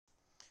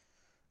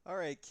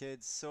Alright,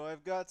 kids, so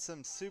I've got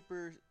some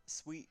super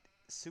sweet,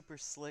 super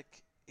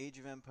slick Age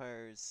of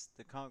Empires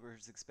The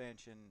Conqueror's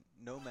expansion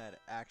Nomad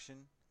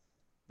action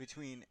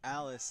between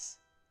Alice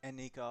and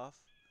Nikov,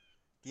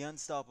 the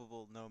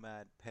unstoppable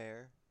Nomad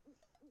pair,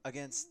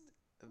 against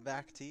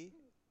Bakti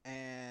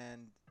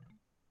and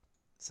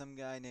some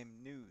guy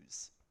named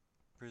News,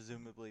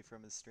 presumably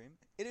from his stream.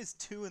 It is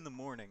 2 in the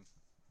morning,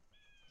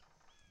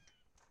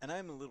 and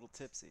I'm a little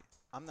tipsy.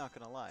 I'm not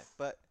gonna lie,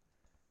 but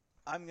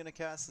I'm gonna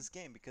cast this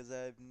game because I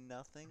have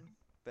nothing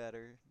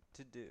better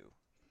to do.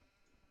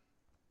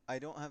 I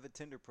don't have a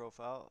Tinder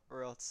profile,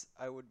 or else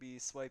I would be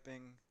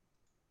swiping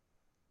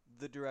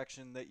the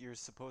direction that you're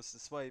supposed to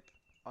swipe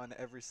on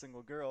every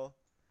single girl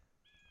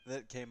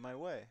that came my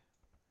way.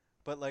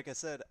 But like I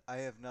said, I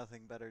have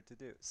nothing better to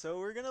do. So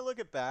we're gonna look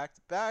at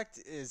Backed. Backed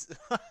is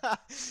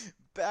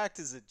Backed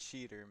is a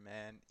cheater,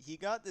 man. He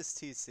got this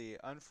TC.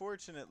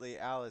 Unfortunately,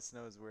 Alice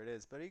knows where it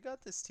is, but he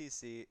got this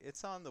TC.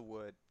 It's on the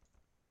wood.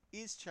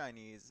 He's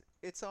Chinese.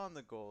 It's on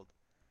the gold.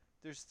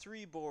 There's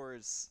 3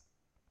 boars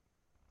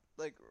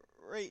like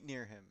right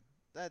near him.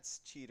 That's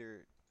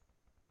cheater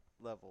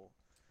level.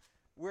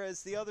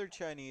 Whereas the other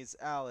Chinese,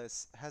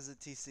 Alice, has a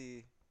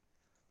TC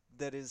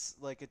that is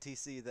like a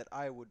TC that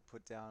I would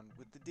put down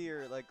with the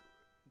deer like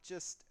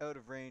just out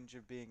of range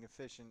of being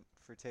efficient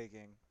for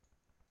taking,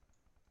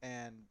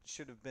 and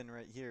should have been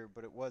right here,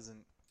 but it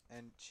wasn't.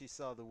 And she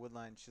saw the wood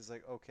line. She's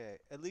like, okay,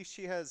 at least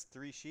she has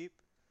 3 sheep.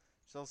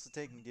 She's also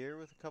taking deer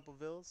with a couple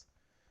vills.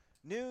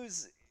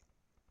 News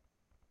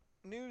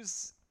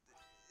News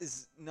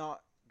is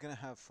not gonna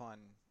have fun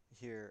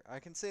here. I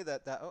can say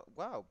that oh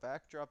wow,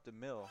 back dropped a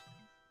mill.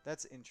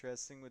 That's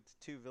interesting with the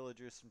 2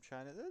 villagers from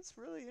China. That's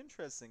really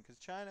interesting because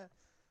China,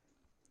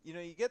 you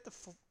get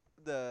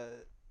the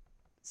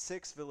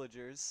 6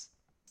 villagers.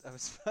 I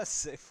was about to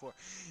say 4.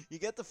 You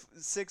get the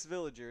 6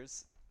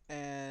 villagers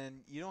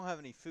and you don't have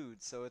any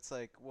food, so it's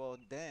like, well,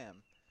 damn.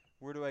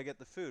 Where do I get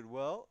the food?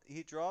 Well,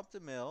 he dropped a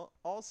mill.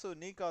 Also,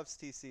 Nikov's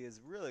TC is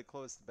really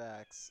close to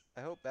Back's.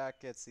 I hope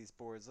Back gets these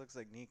boards. Looks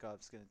like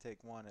Nikov's going to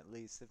take 1 at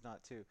least, if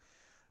not 2.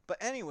 But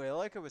anyway,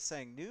 like I was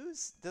saying,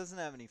 News doesn't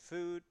have any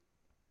food,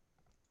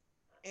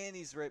 and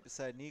he's right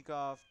beside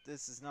Nikov.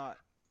 This is not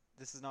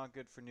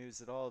good for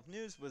News at all. If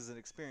News was an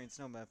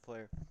experienced Nomad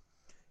player,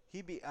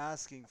 he'd be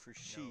asking for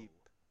sheep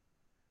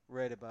No.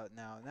 right about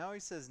now. Now he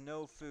says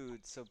no food,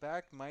 so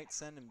Back might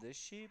send him this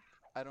sheep.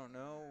 I don't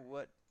know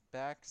what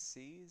Back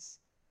sees.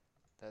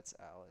 That's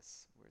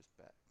Alice. Where's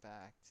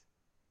Backed?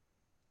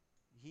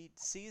 He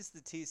sees the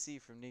TC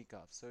from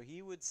Nikov, so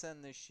he would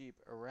send this sheep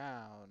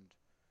around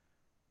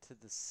to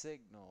the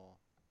signal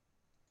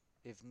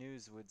if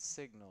News would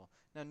signal.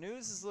 Now,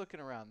 News is looking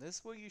around. This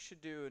is what you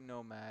should do in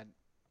Nomad.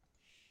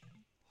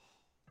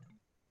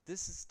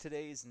 This is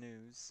today's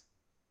news.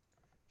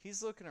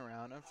 He's looking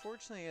around.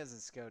 Unfortunately, he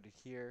hasn't scouted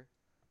here.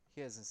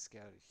 He hasn't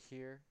scouted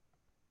here.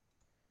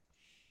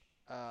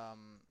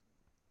 Um,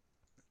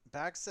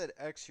 Back said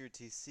X your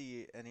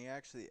TC, and he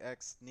actually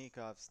X'd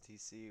Nikov's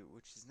TC,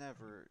 which is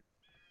never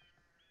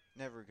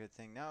a good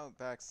thing. Now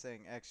Back's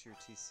saying X your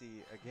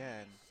TC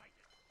again.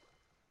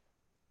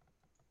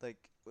 Like,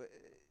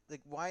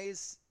 why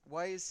is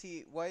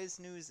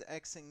News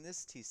Xing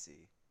this TC?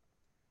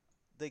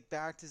 Like,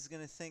 Backed is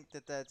gonna think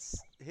that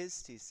that's his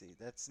TC.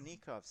 That's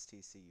Nikov's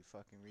TC. You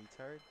fucking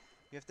retard.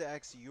 You have to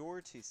X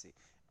your TC.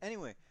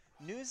 Anyway,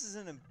 News is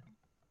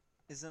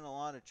in a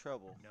lot of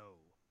trouble. No.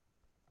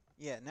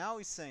 Yeah, now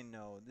he's saying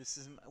no.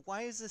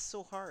 Why is this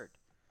so hard?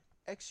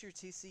 X your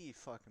TC, you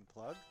fucking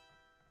plug.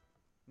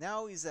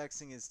 Now he's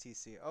Xing his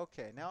TC.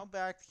 Okay, now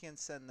Back can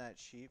send that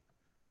sheep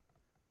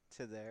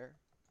to there.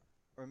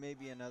 Or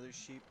maybe another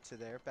sheep to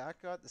there.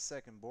 Back got the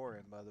second boar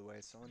in, by the way.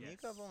 So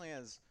Nikov Yes. only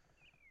has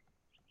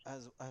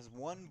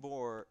 1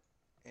 boar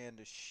and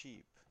a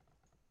sheep.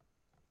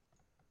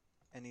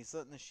 And he's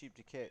letting the sheep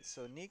decay.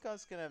 So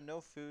Nikov's going to have no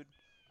food.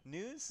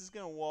 News is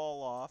going to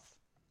wall off.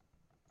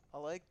 I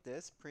like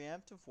this.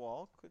 Preemptive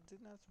wall.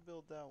 Didn't have to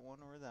build that one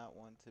or that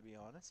one, to be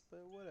honest.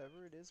 But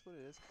whatever. It is what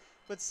it is.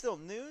 But still,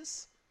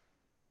 News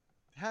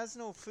has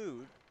no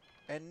food.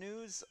 And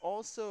News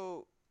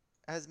also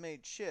has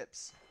made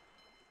chips.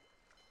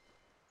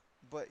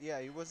 But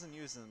yeah, he wasn't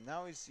using them.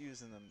 Now he's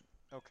using them.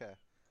 Okay.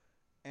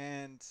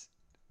 And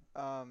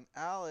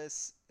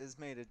Alice has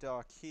made a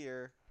dock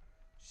here.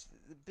 She's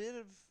a bit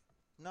of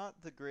not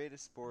the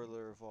greatest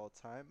spoiler of all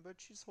time, but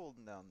she's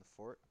holding down the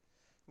fort.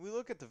 We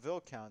look at the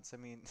vill counts. I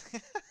mean,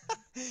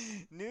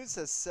 News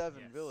has 7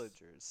 Yes.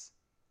 villagers.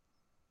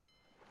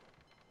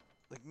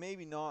 Like,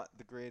 maybe not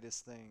the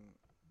greatest thing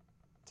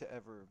to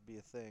ever be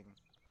a thing.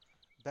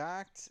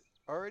 Backed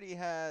already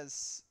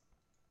has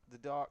the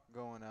dock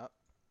going up.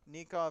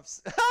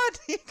 Nikov's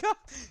Nikov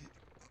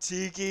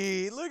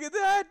Tiki, look at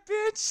that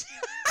bitch.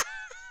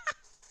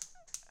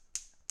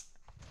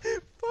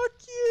 Fuck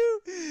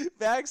you.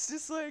 Back's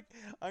just like,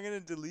 I'm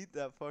gonna delete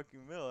that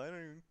fucking mill. I don't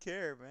even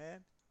care,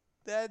 man.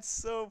 That's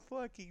so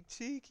fucking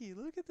cheeky.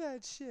 Look at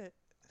that shit.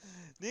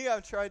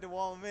 Nikov tried to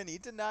wall him in. He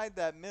denied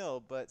that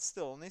mill, but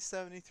still, only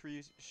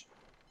 73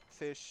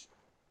 fish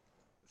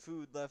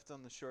food left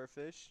on the shore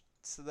fish,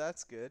 so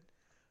that's good.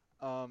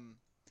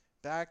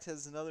 Bact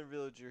has another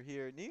villager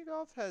here.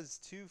 Negov has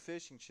 2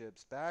 fishing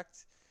ships.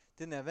 Bact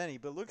didn't have any,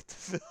 but look at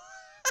the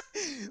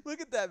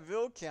look at that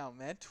vil count,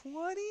 man.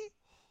 20?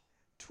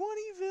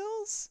 20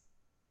 vils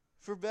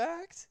for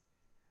Bact?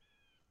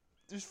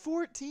 There's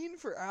 14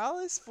 for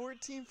Alice,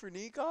 14 for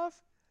Negov?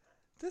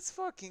 That's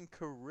fucking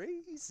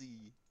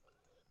crazy.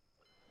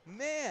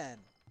 Man,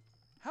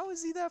 how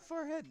is he that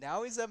far ahead?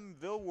 Now he's having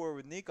vil war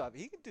with Nikov.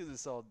 He can do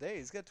this all day.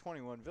 He's got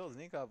 21 vils.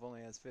 Nikov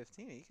only has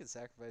 15. He can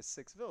sacrifice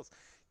 6 vils.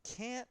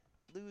 Can't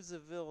lose a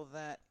vil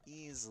that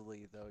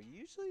easily, though. You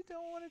usually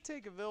don't want to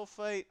take a vil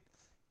fight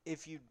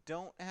if you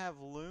don't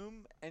have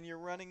loom and you're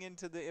running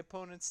into the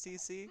opponent's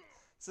TC.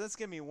 So that's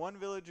going to be 1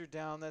 villager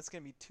down. That's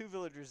going to be 2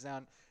 villagers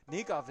down.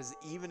 Nikov is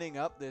evening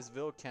up this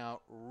vil count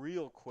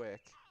real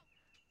quick.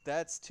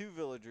 That's 2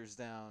 villagers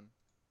down.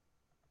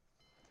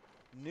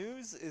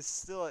 News is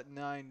still at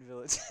 9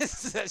 villages.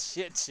 This is a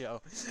shit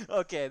show.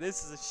 Okay,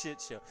 this is a shit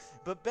show.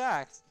 But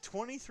back,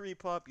 23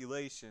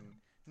 population.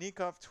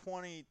 Nikov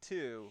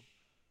 22.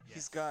 Yes.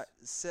 He's got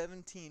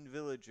 17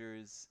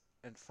 villagers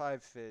and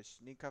 5 fish.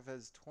 Nikov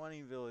has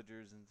 20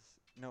 villagers and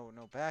no,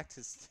 Bact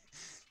has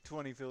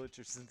 20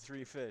 villagers and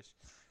 3 fish.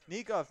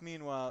 Nikov,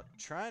 meanwhile,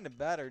 trying to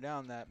batter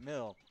down that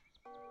mill.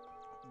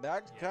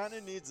 Bact kind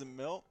of needs a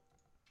mill.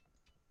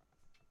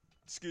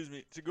 Excuse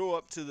me, to go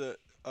up to the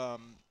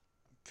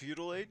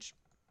feudal age,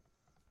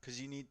 because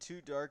you need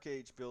 2 dark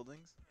age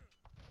buildings.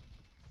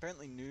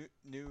 Apparently new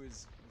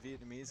is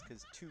Vietnamese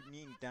because tu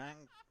Ninh Dang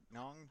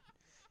Nong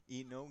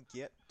E no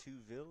get 2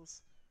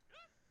 vils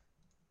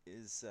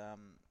is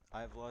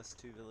I've lost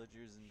 2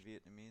 villagers in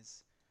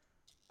Vietnamese.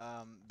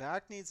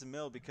 Back needs a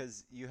mill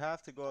because you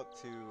have to go up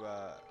to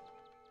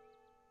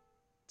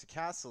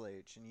Castle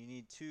Age and you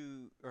need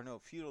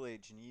feudal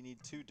age, and you need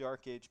 2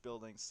 dark age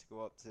buildings to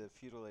go up to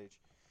feudal age,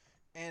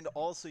 and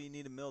also you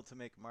need a mill to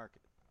make a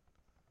market.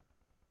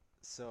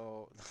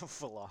 So,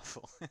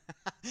 falafel.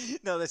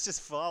 No, that's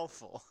just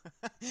falafel.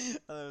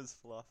 That was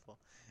falafel.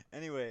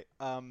 Anyway,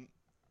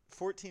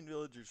 14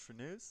 villagers for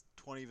News,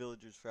 20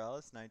 villagers for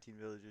Alice, 19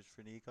 villagers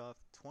for Nikov,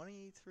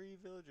 23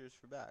 villagers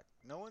for Back.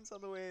 No one's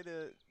on the way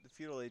to the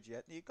feudal age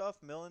yet.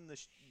 Nikov milling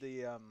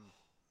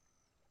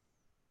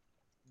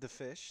the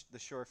fish, the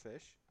shore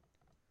fish.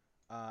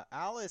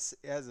 Alice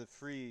has a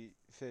free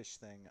fish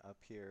thing up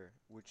here,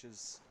 which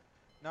is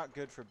not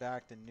good for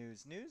Back and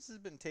News. News has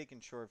been taking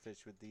shore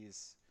fish with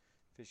these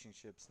fishing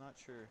ships. Not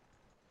sure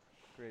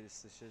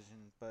greatest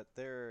decision, but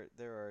they're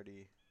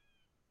already,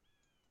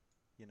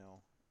 you know,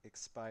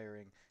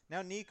 expiring.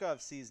 Now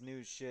Nikov sees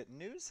News shit.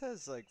 News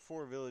has like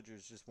 4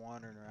 villagers just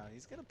wandering around.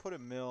 He's gonna put a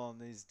mill on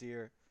these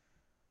deer.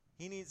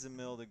 He needs a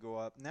mill to go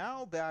up.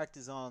 Now Bact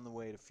is on the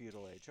way to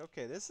feudal age.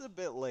 Okay, this is a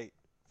bit late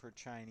for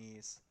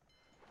Chinese.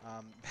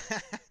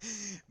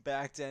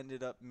 Bact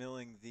ended up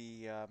milling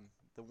the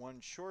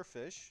 1 shore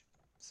fish,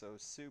 so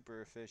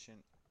super efficient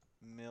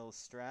mill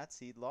strats.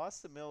 He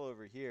lost the mill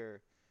over here,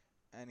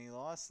 and he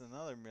lost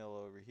another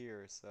mill over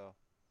here, so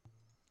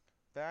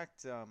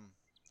Bact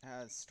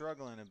has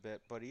struggling a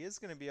bit, but he is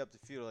going to be up to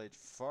feudal age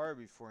far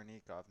before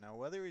Nikov. Now,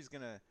 whether he's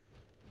going to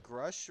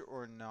grush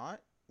or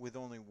not with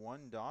only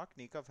 1 dock,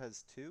 Nikov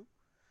has 2.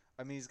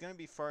 I mean, he's going to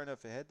be far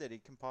enough ahead that he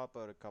can pop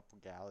out a couple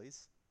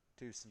galleys,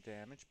 do some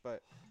damage,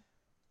 but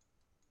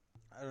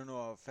I don't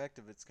know how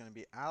effective it's going to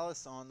be.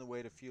 Alice on the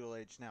way to feudal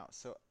age now.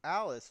 So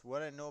Alice,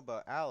 what I know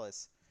about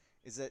Alice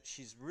is that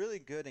she's really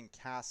good in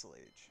Castle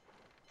Age.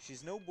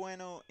 She's no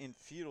bueno in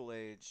feudal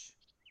age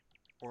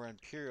or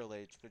imperial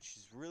age, but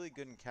she's really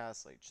good in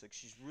Castle Age. Like,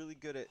 she's really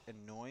good at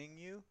annoying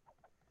you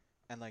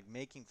and like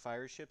making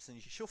fire ships,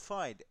 and she'll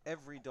find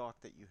every dock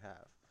that you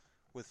have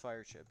with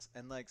fire ships,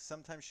 and like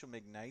sometimes she'll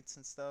make knights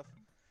and stuff,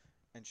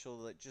 and she'll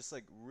like just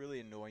like really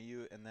annoy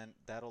you, and then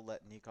that'll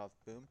let Nikov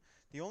boom.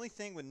 The only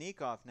thing with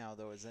Nikov now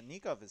though is that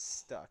Nikov is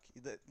stuck.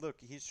 Look,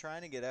 he's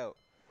trying to get out.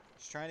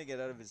 He's trying to get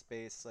out of his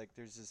base. Like,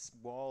 there's this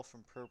wall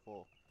from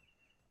purple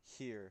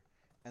here,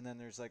 and then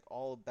there's like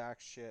all back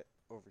shit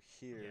over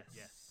here.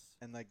 Yes.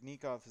 And like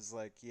Nikov is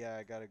like, yeah,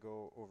 I gotta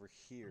go over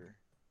here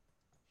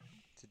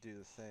to do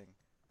the thing.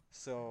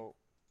 So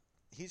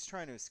he's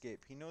trying to escape.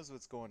 He knows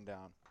what's going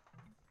down.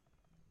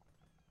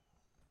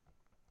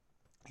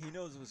 He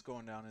knows what's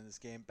going down in this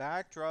game.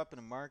 Backdrop in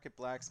a market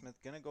blacksmith.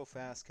 Gonna go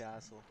fast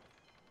castle.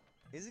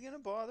 Is he gonna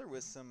bother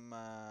with some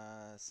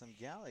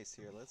galleys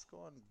here? Let's go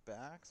on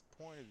Back's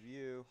point of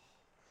view.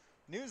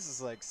 News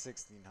is like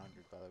 1600,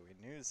 by the way.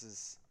 News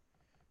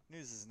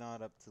is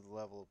not up to the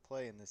level of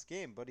play in this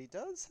game, but he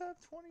does have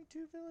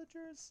 22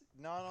 villagers.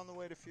 Not on the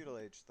way to feudal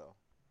age though.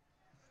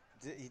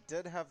 He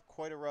did have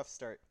quite a rough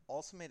start.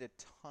 Also made a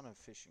ton of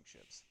fishing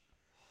ships.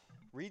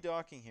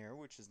 Redocking here,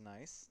 which is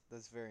nice.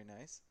 That's very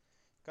nice.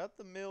 Got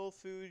the mill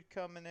food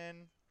coming in.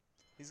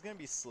 He's going to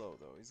be slow,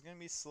 though. He's going to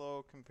be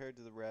slow compared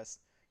to the rest.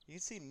 You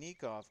can see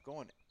Nikov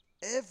going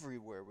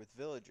everywhere with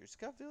villagers. He's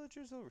got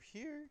villagers over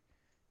here.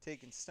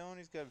 Taking stone.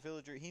 He's got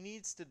villager. He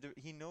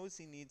knows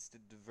he needs to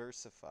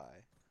diversify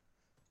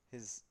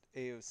his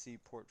AOC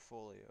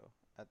portfolio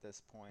at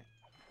this point.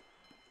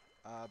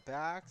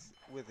 Back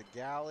with a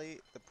galley.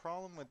 The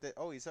problem with it,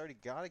 oh, he's already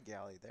got a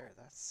galley there.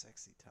 That's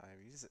sexy time.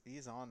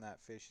 He's on that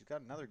fish. He's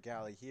got another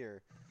galley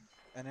here.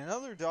 And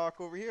another dock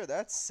over here.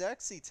 That's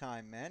sexy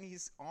time, man.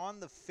 He's on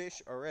the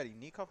fish already.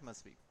 Nikov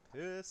must be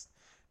pissed.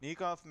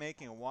 Nikov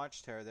making a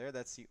watchtower there.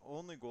 That's the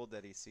only gold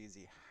that he sees.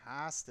 He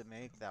has to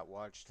make that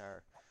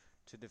watchtower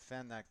to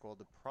defend that gold.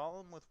 The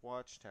problem with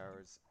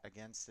watchtowers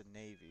against the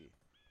Navy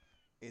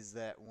is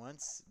that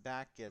once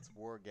back gets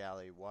war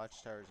galley,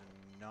 watchtowers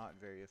are not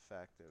very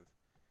effective.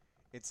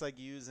 It's like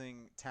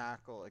using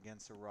tackle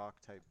against a rock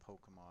type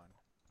Pokemon.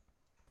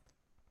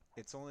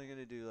 It's only going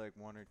to do like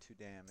 1 or 2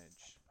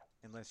 damage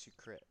unless you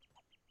crit.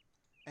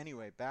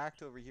 Anyway, back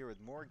over here with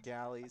more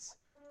galleys.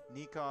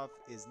 Nikov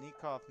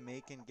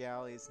making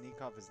galleys?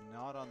 Nikov is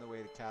not on the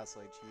way to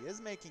Castle Age. He is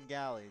making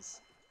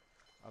galleys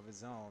of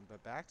his own,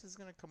 but Bact is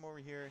going to come over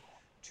here,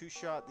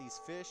 two-shot these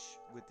fish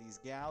with these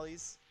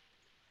galleys.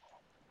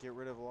 Get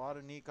rid of a lot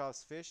of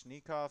Nikov's fish.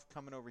 Nikov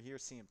coming over here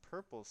seeing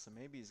purple, so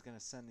maybe he's going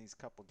to send these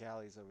couple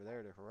galleys over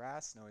there to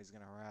harass. No, he's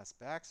going to harass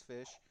Bact's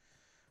fish.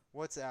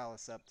 What's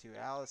Alice up to?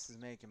 Alice is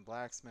making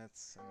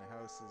blacksmiths, and the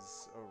house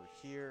is over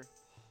here.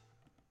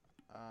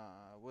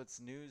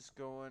 What's News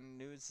going?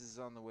 News is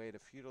on the way to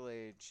Feudal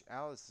Age.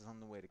 Alice is on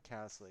the way to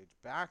Castle Age.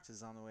 Bact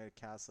is on the way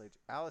to Castle Age.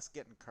 Alice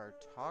getting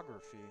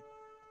cartography.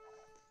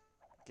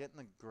 Getting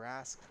the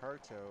grass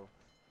carto.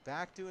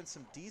 Bact doing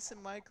some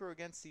decent micro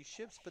against these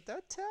ships, but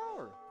that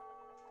tower.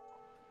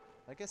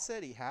 Like I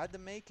said, he had to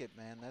make it,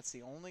 man. That's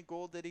the only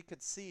gold that he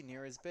could see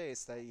near his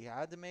base, that he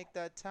had to make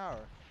that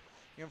tower.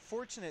 The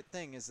unfortunate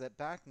thing is that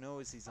Bact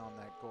knows he's on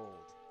that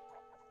gold.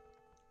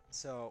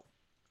 So,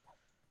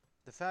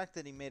 the fact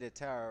that he made a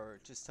tower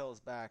just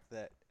tells Bact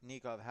that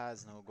Nikov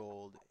has no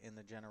gold in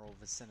the general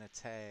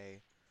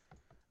vicinity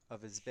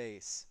of his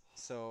base.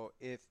 So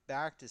if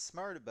Bact is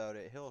smart about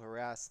it, he'll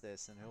harass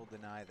this and he'll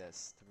deny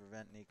this to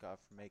prevent Nikov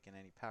from making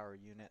any power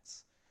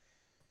units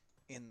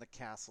in the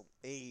Castle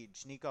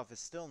Age. Nikov is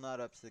still not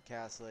up to the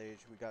Castle Age.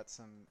 We got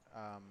some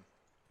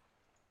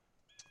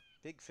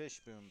big fish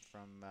boom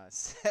from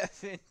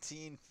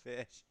 17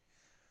 fish.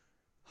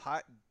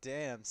 Hot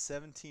damn,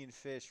 17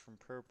 fish from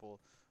purple,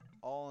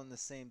 all in the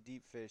same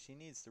deep fish. He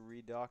needs to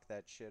redock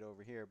that shit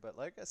over here. But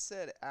like I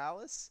said,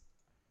 Alice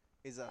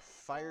is a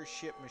fire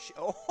ship machine.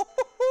 Oh,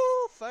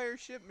 fire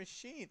ship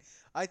machine.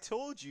 I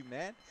told you,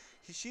 man.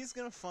 She's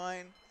going to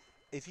find,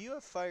 if you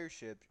have fire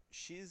ships,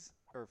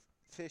 or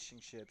fishing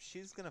ships,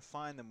 she's going to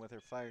find them with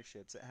her fire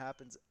ships. It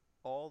happens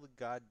all the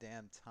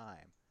goddamn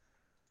time.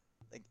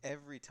 Like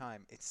every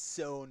time. It's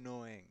so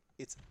annoying.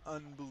 It's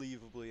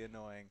unbelievably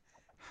annoying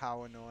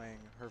how annoying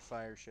her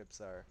fire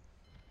ships are.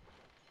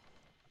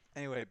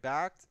 Anyway,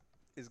 Bact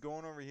is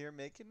going over here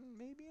making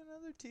maybe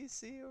another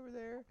TC over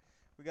there.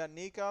 We got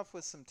Nikov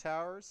with some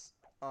towers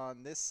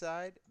on this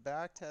side.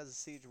 Bact has a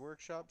siege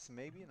workshop, so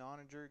maybe an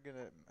onager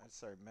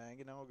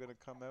Mangonel gonna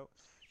come out.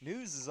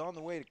 News is on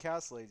the way to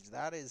Castle Age.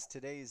 That is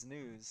today's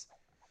news,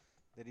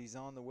 that he's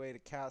on the way to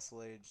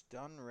Castle Age.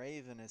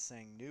 DUNRAVEN is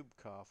saying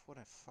Noobkoff. What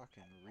a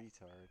fucking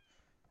retard.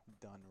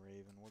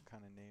 DUNRAVEN, what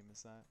kind of name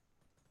is that?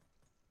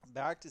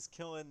 Bact is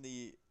killing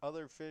the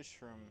other fish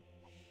from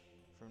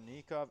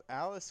Nikov.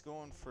 Alice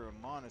going for a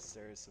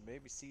monastery, so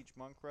maybe Siege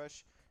Monk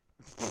Rush.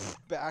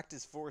 Bact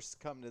is forced to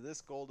come to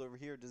this gold over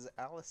here. Does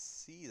Alice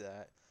see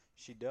that?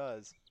 She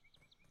does.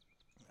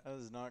 That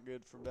is not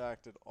good for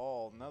Bact at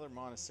all. Another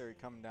monastery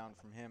coming down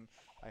from him.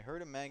 I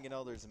heard a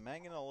Mangonel. There's a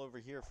Mangonel over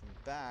here from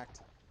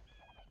Bact.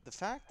 The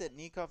fact that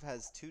Nikov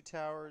has 2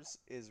 towers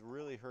is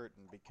really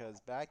hurting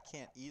because Bact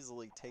can't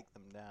easily take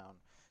them down.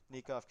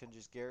 Nikov can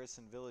just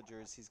garrison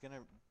villagers. He's going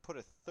to put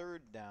a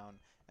 3rd down,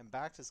 and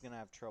Bact is going to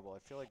have trouble. I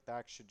feel like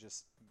Bact should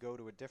just go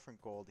to a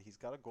different gold. He's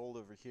got a gold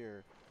over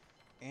here,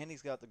 and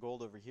he's got the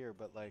gold over here,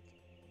 but like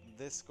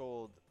this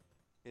gold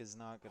is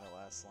not going to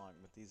last long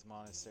with these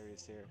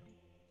monasteries here.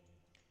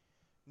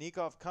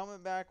 Nikov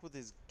coming back with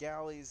his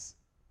galleys.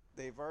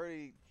 They've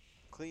already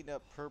cleaned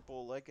up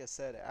purple. Like I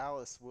said,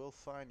 Alice will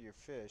find your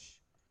fish.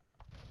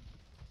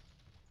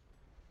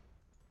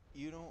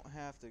 You don't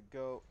have to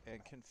go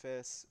and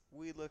confess.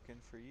 We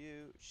looking for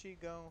you. She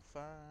gon'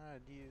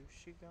 find you.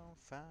 She gon'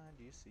 find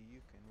you so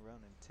you can run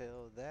and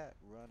tell that.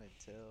 Run and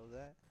tell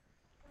that.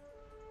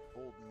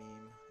 Old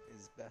meme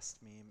is best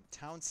meme.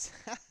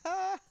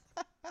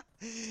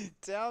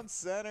 Town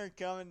center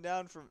coming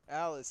down from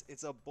Alice.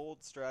 It's a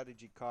bold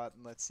strategy,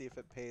 Cotton. Let's see if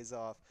it pays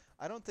off.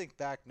 I don't think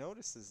Bact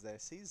notices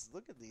this.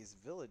 Look at these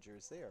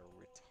villagers. They are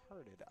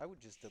retarded. I would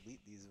just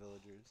delete these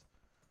villagers.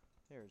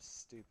 They're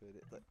stupid.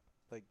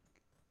 Like,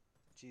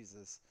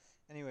 Jesus.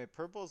 Anyway,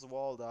 purple's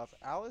walled off.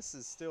 Alice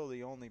is still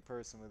the only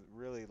person with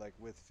really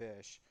with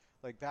fish.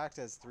 Like Bact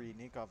has 3.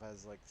 Nikov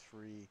has like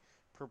 3.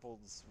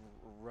 Purple's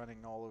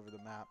running all over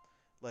the map.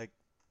 Like,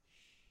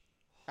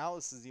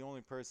 Alice is the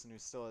only person who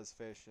still has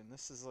fish, and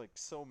this is like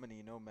so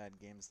many Nomad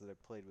games that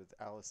I've played with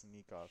Alice and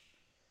Nikov.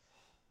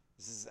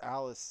 This is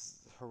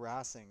Alice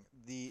harassing.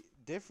 The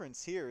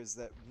difference here is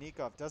that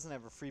Nikov doesn't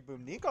have a free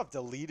boom. Nikov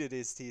deleted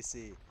his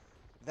TC.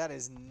 That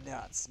is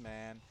nuts,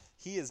 man.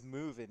 He is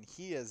moving.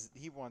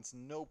 He wants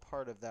no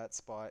part of that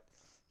spot.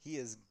 He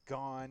is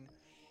gone,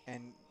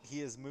 and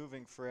he is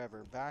moving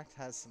forever. Bact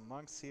has some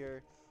monks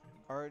here.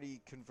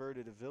 Already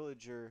converted a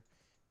villager.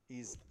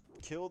 He's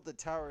killed the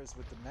towers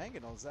with the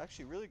mangonels.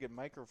 Actually, really good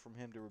micro from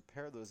him to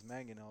repair those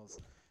mangonels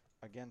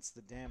against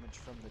the damage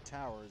from the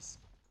towers.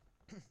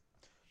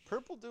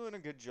 Purple doing a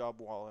good job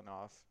walling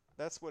off.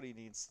 That's what he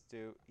needs to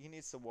do. He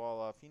needs to wall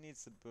off. He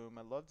needs to boom.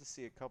 I'd love to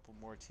see a couple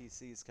more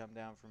TCs come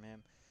down from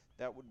him.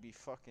 That would be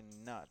fucking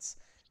nuts.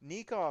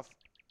 Nikov.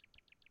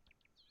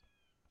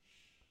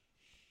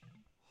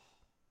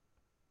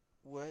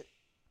 What?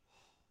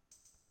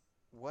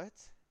 What?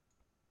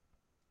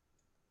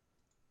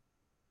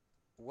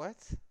 What?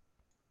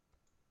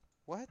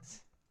 What?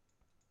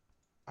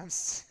 I'm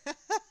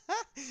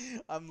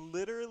I'm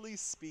literally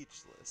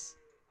speechless.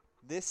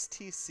 This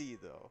TC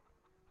though.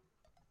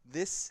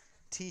 This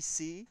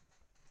TC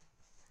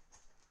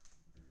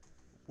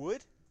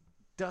wood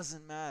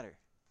doesn't matter.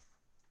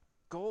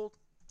 Gold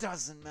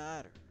doesn't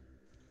matter.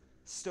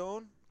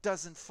 Stone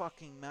doesn't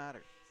fucking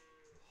matter.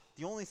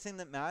 The only thing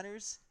that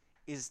matters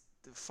is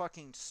the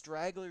fucking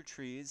straggler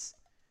trees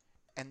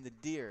and the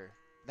deer.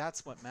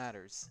 That's what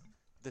matters.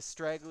 The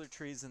straggler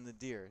trees and the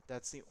deer.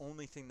 That's the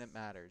only thing that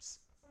matters.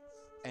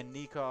 And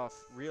Nikov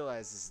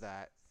realizes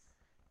that,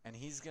 and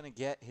he's gonna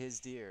get his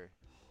deer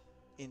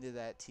into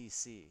that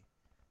TC.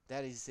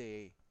 That is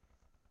a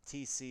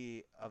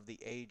TC of the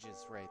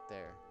ages right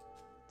there.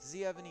 Does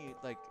he have any,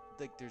 like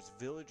there's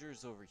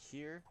villagers over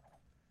here?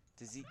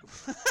 Does he...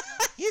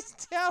 He's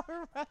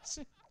tower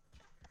rushing.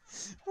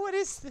 What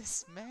is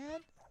this,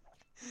 man?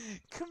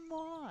 Come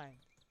on.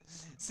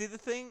 See, the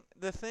thing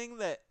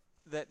that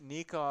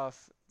Nikov...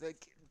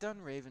 Like,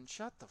 DUNRAVEN,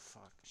 shut the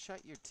fuck.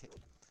 Shut your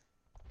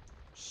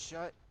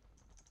Shut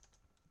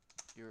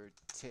your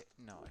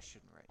No, I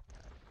shouldn't write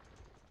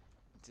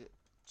that.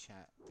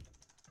 Chat.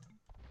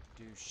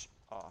 Douche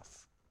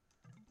off.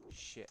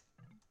 Shit.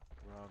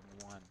 Wrong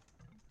one.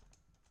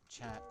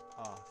 Chat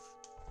off.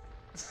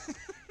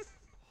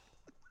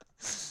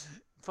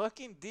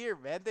 Fucking deer,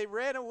 man. They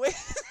ran away.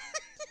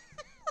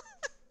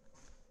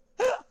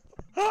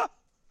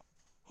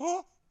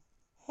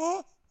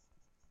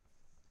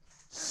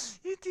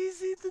 You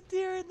DC'd the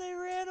deer and they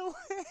ran away.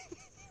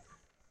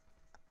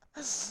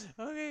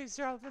 Okay, he's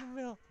dropping a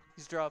mill.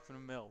 He's dropping a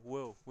mill.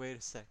 Whoa, wait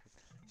a second.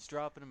 He's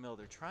dropping a mill.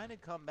 They're trying to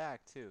come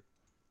back, too.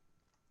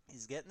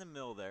 He's getting the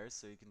mill there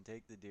so he can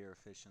take the deer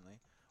efficiently.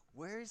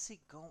 Where is he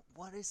going?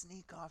 What is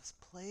Nikov's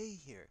play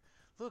here?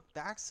 Look,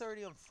 Bact's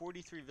already on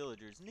 43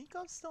 villagers.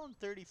 Nikov's still on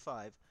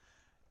 35.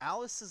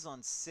 Alice is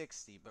on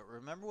 60, but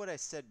remember what I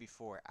said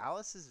before.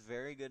 Alice is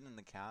very good in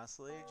the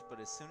Castle Age, but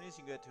as soon as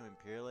you get to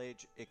Imperial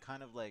Age, it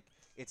kind of like,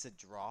 it's a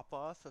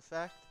drop-off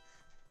effect.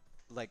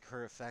 Like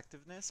her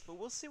effectiveness, but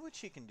we'll see what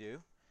she can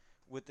do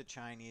with the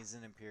Chinese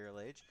in Imperial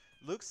Age.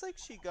 Looks like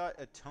she got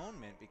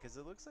atonement because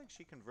it looks like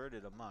she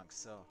converted a monk,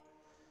 so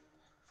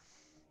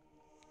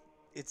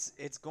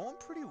it's going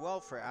pretty well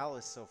for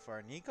Alice so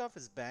far. Nikov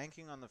is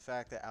banking on the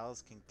fact that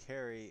Alice can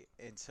carry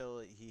until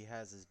he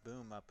has his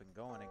boom up and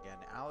going again.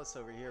 Alice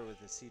over here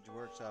with a siege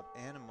workshop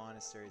and a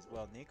monastery as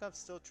well. Nikov's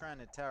still trying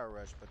to tower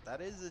rush, but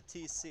that is a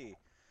TC,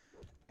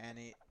 and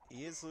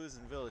he is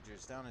losing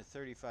villagers, down to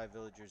 35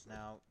 villagers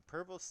now.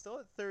 Purple's still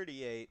at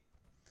 38.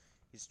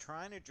 He's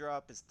trying to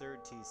drop his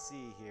third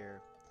TC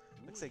here.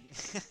 Looks like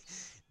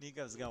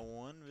Nikov's got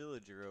one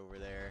villager over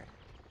there.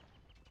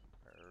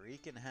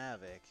 Wreaking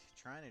havoc.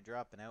 Trying to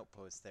drop an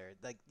outpost there.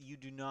 Like, you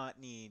do not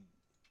need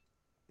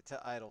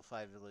to idle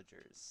 5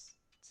 villagers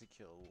to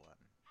kill one.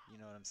 You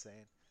know what I'm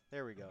saying?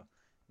 There we go.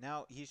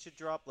 Now, he should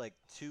drop like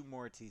 2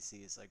 more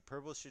TCs. Like,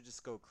 Purple should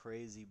just go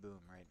crazy boom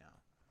right now.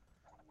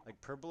 Like,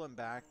 Purple and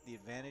Back, the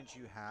advantage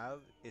you have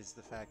is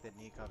the fact that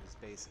Nikov is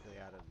basically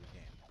out of the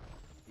game.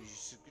 You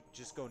should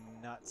just go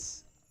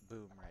nuts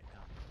boom right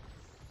now.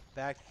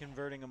 Back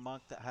converting a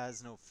monk that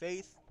has no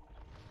faith.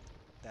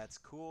 That's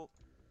cool.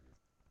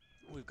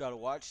 We've got a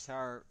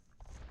watchtower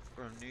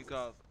from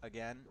Nikov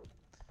again.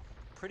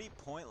 Pretty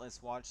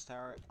pointless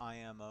watchtower,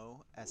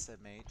 IMO,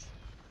 SMH.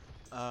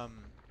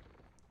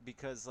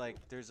 Because, like,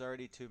 there's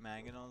already 2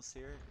 mangonels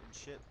here and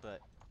shit,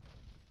 but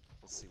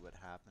we'll see what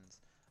happens.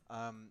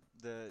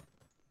 The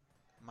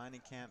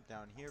mining camp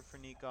down here for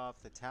Nikov.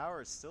 The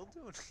tower is still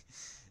doing...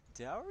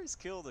 Tower's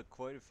killed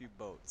quite a few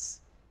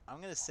boats. I'm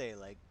gonna say,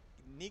 like,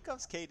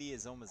 Nikov's KD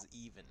is almost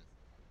even.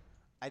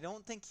 I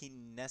don't think he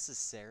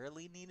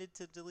necessarily needed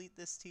to delete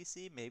this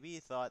TC. Maybe he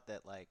thought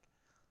that, like,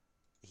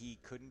 he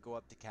couldn't go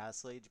up to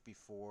Castle Age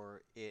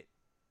before it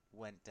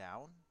went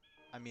down.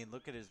 I mean,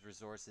 look at his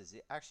resources.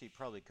 He actually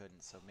probably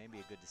couldn't, so maybe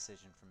a good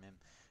decision from him.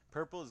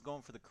 Purple is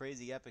going for the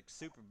crazy epic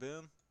super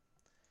boom.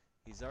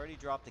 He's already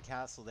dropped the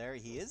castle there.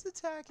 He is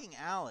attacking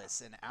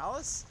Alice, and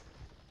Alice,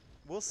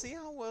 we'll see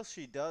how well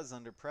she does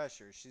under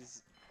pressure.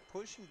 She's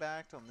pushing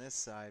back on this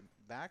side.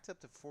 Backed up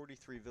to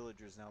 43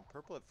 villagers now.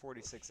 Purple at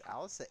 46.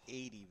 Alice at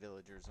 80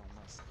 villagers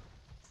almost.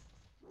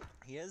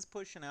 He is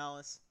pushing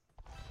Alice.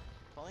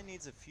 Probably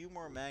needs a few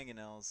more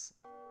mangonels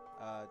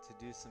to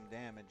do some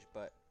damage,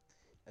 but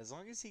as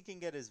long as he can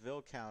get his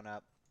vill count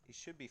up, he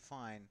should be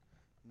fine.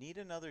 Need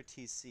another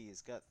TC.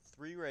 He's got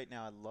 3 right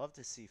now. I'd love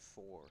to see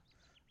 4.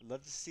 I'd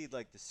love to see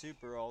like the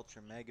super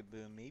ultra mega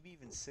boom, maybe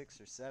even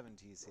 6 or 7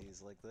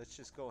 TCs. Like, let's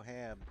just go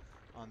ham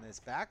on this.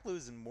 Back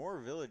losing more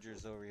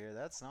villagers over here.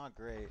 That's not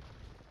great.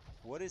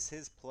 What is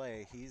his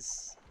play?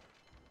 He's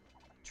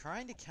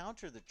trying to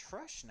counter the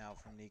Trush now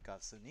from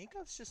Nikov. So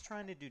Nikov's just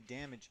trying to do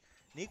damage.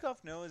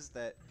 Nikov knows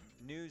that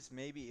News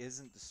maybe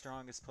isn't the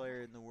strongest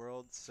player in the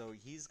world, so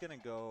he's going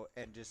to go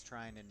and just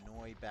try and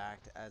annoy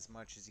Backed as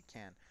much as he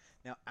can.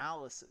 Now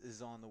Alice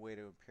is on the way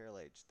to Imperial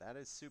Age. That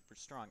is super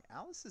strong.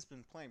 Alice has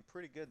been playing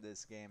pretty good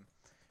this game.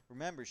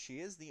 Remember, she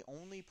is the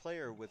only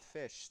player with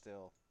fish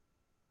still.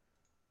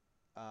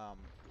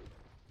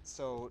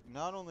 So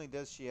not only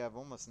does she have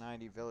almost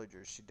 90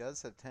 villagers, she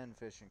does have 10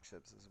 fishing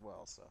ships as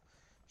well. So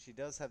she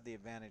does have the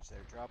advantage there.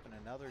 Dropping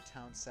another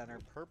town center.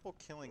 Purple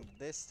killing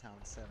this town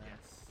center.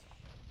 Yes.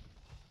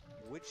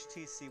 Which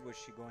TC was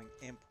she going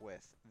imp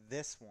with?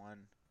 This one.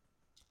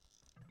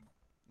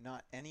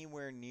 Not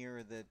anywhere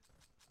near the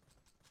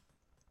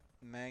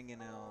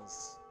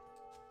mangonels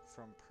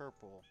from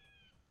purple.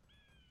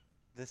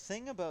 The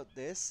thing about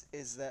this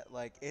is that,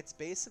 like, it's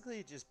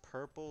basically just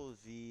purple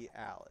v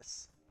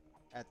Alice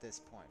at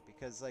this point.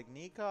 Because, like,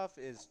 Nikov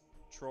is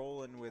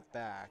trolling with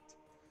Backed,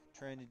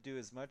 trying to do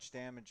as much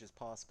damage as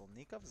possible.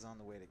 Nikov is on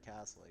the way to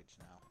Castle Age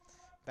now.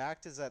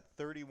 Backed is at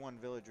 31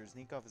 villagers.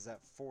 Nikov is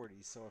at 40.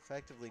 So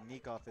effectively,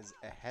 Nikov is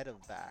ahead of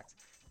Backed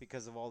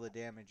because of all the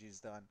damage he's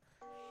done.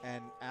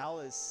 And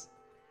Alice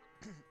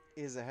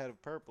is ahead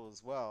of Purple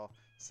as well.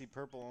 See,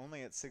 Purple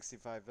only at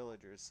 65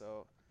 villagers.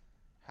 So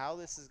how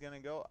this is going to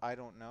go, I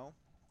don't know.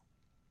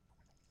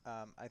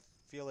 I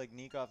feel like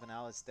Nikov and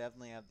Alice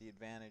definitely have the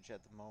advantage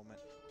at the moment.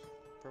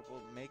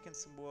 Purple making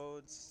some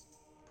woads.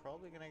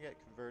 Probably going to get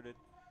converted.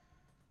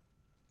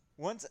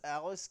 Once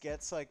Alice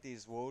gets like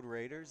these woad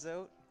raiders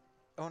out.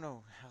 Oh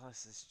no,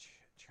 Alice is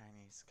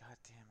Chinese. God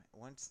damn it.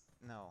 Once,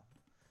 no.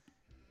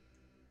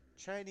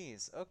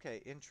 Chinese.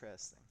 Okay,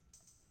 interesting.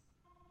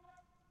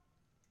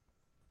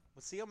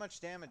 We'll see how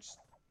much damage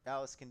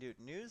Alice can do.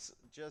 News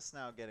just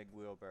now getting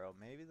wheelbarrow.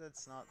 Maybe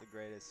that's not the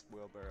greatest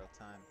wheelbarrow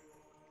time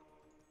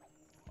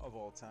of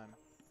all time.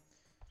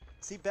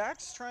 See,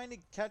 Back's trying to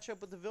catch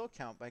up with the vill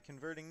count by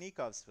converting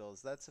Nikov's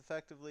vills. That's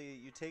effectively,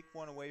 you take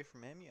one away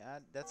from him, you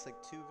add, that's like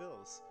 2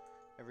 vills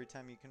every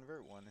time you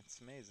convert one. It's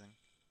amazing.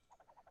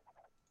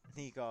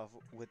 Nikov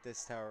with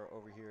this tower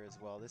over here as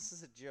well. This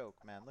is a joke,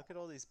 man. Look at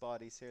all these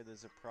bodies here.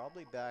 Those are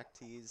probably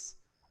Back-T's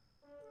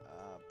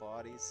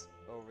bodies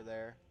over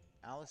there.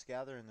 Alice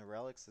gathering the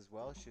relics as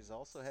well. She's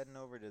also heading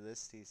over to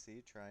this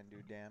TC, try and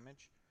do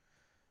damage.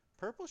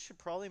 Purple should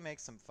probably make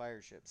some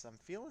fire ships. I'm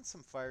feeling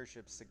some fire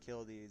ships to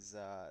kill these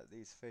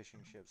fishing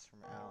ships from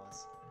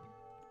Alice.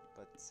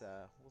 But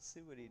we'll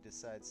see what he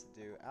decides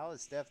to do.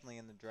 Alice definitely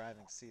in the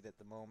driving seat at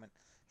the moment.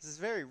 This is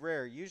very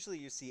rare. Usually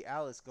you see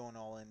Alice going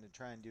all in to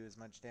try and do as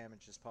much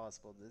damage as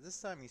possible. But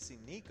this time you see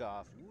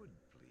Nikov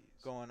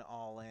going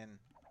all in.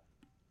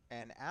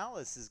 And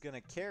Alice is going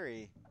to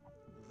carry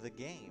the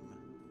game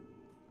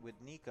with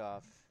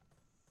Nikov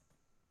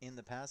in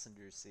the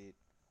passenger seat.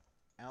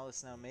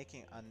 Alice now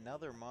making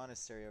another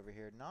monastery over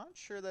here. Not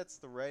sure that's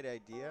the right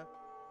idea.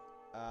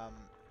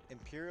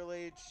 Imperial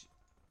Age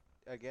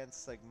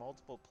against like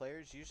multiple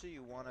players, usually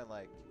you want to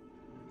like,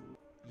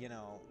 you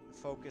know,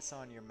 focus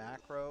on your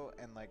macro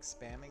and like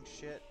spamming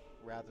shit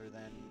rather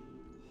than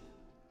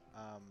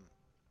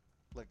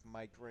like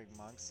microing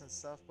monks and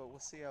stuff, but we'll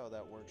see how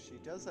that works. She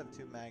does have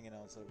 2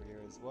 mangonels over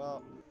here as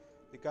well.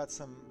 They got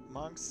some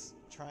monks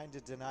trying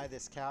to deny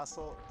this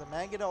castle. The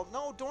mangonel,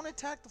 no, don't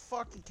attack the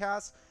fucking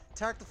castle.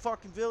 Attack the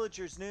fucking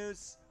villagers,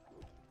 News.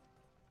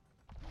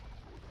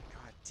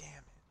 God damn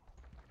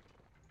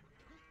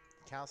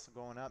it. Castle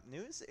going up.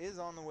 News is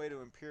on the way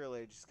to Imperial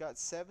Age. He's got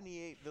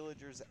 78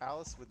 villagers.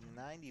 Alice with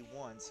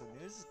 91. So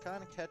News is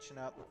kind of catching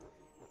up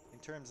in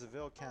terms of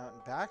vill count.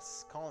 And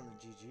Back's calling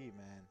the GG,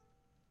 man.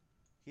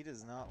 He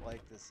does not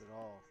like this at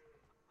all.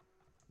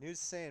 News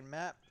saying,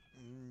 map,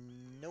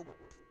 nope,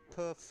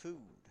 per food.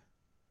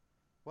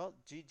 Well,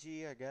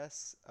 GG, I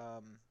guess.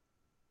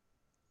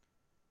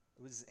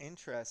 It was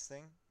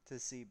interesting to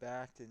see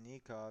Backed and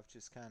Nikov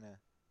just kind of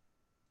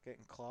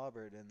getting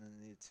clobbered, and then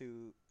the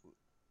 2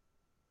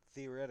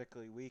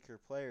 theoretically weaker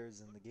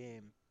players in the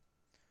game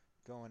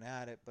going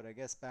at it. But I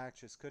guess Backed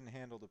just couldn't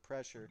handle the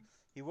pressure.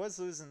 He was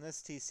losing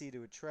this TC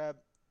to a Treb,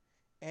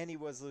 and he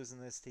was losing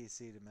this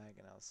TC to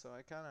Mangonel. So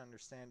I kind of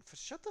understand.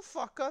 Shut the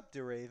fuck up,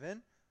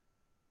 DUNRAVEN.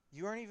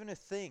 You aren't even a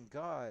thing.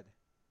 God.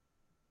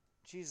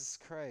 Jesus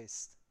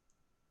Christ.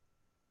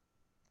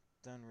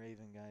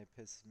 DUNRAVEN guy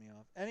pisses me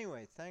off.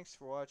 Anyway, thanks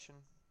for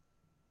watching.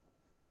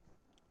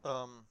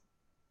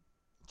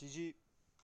 GG.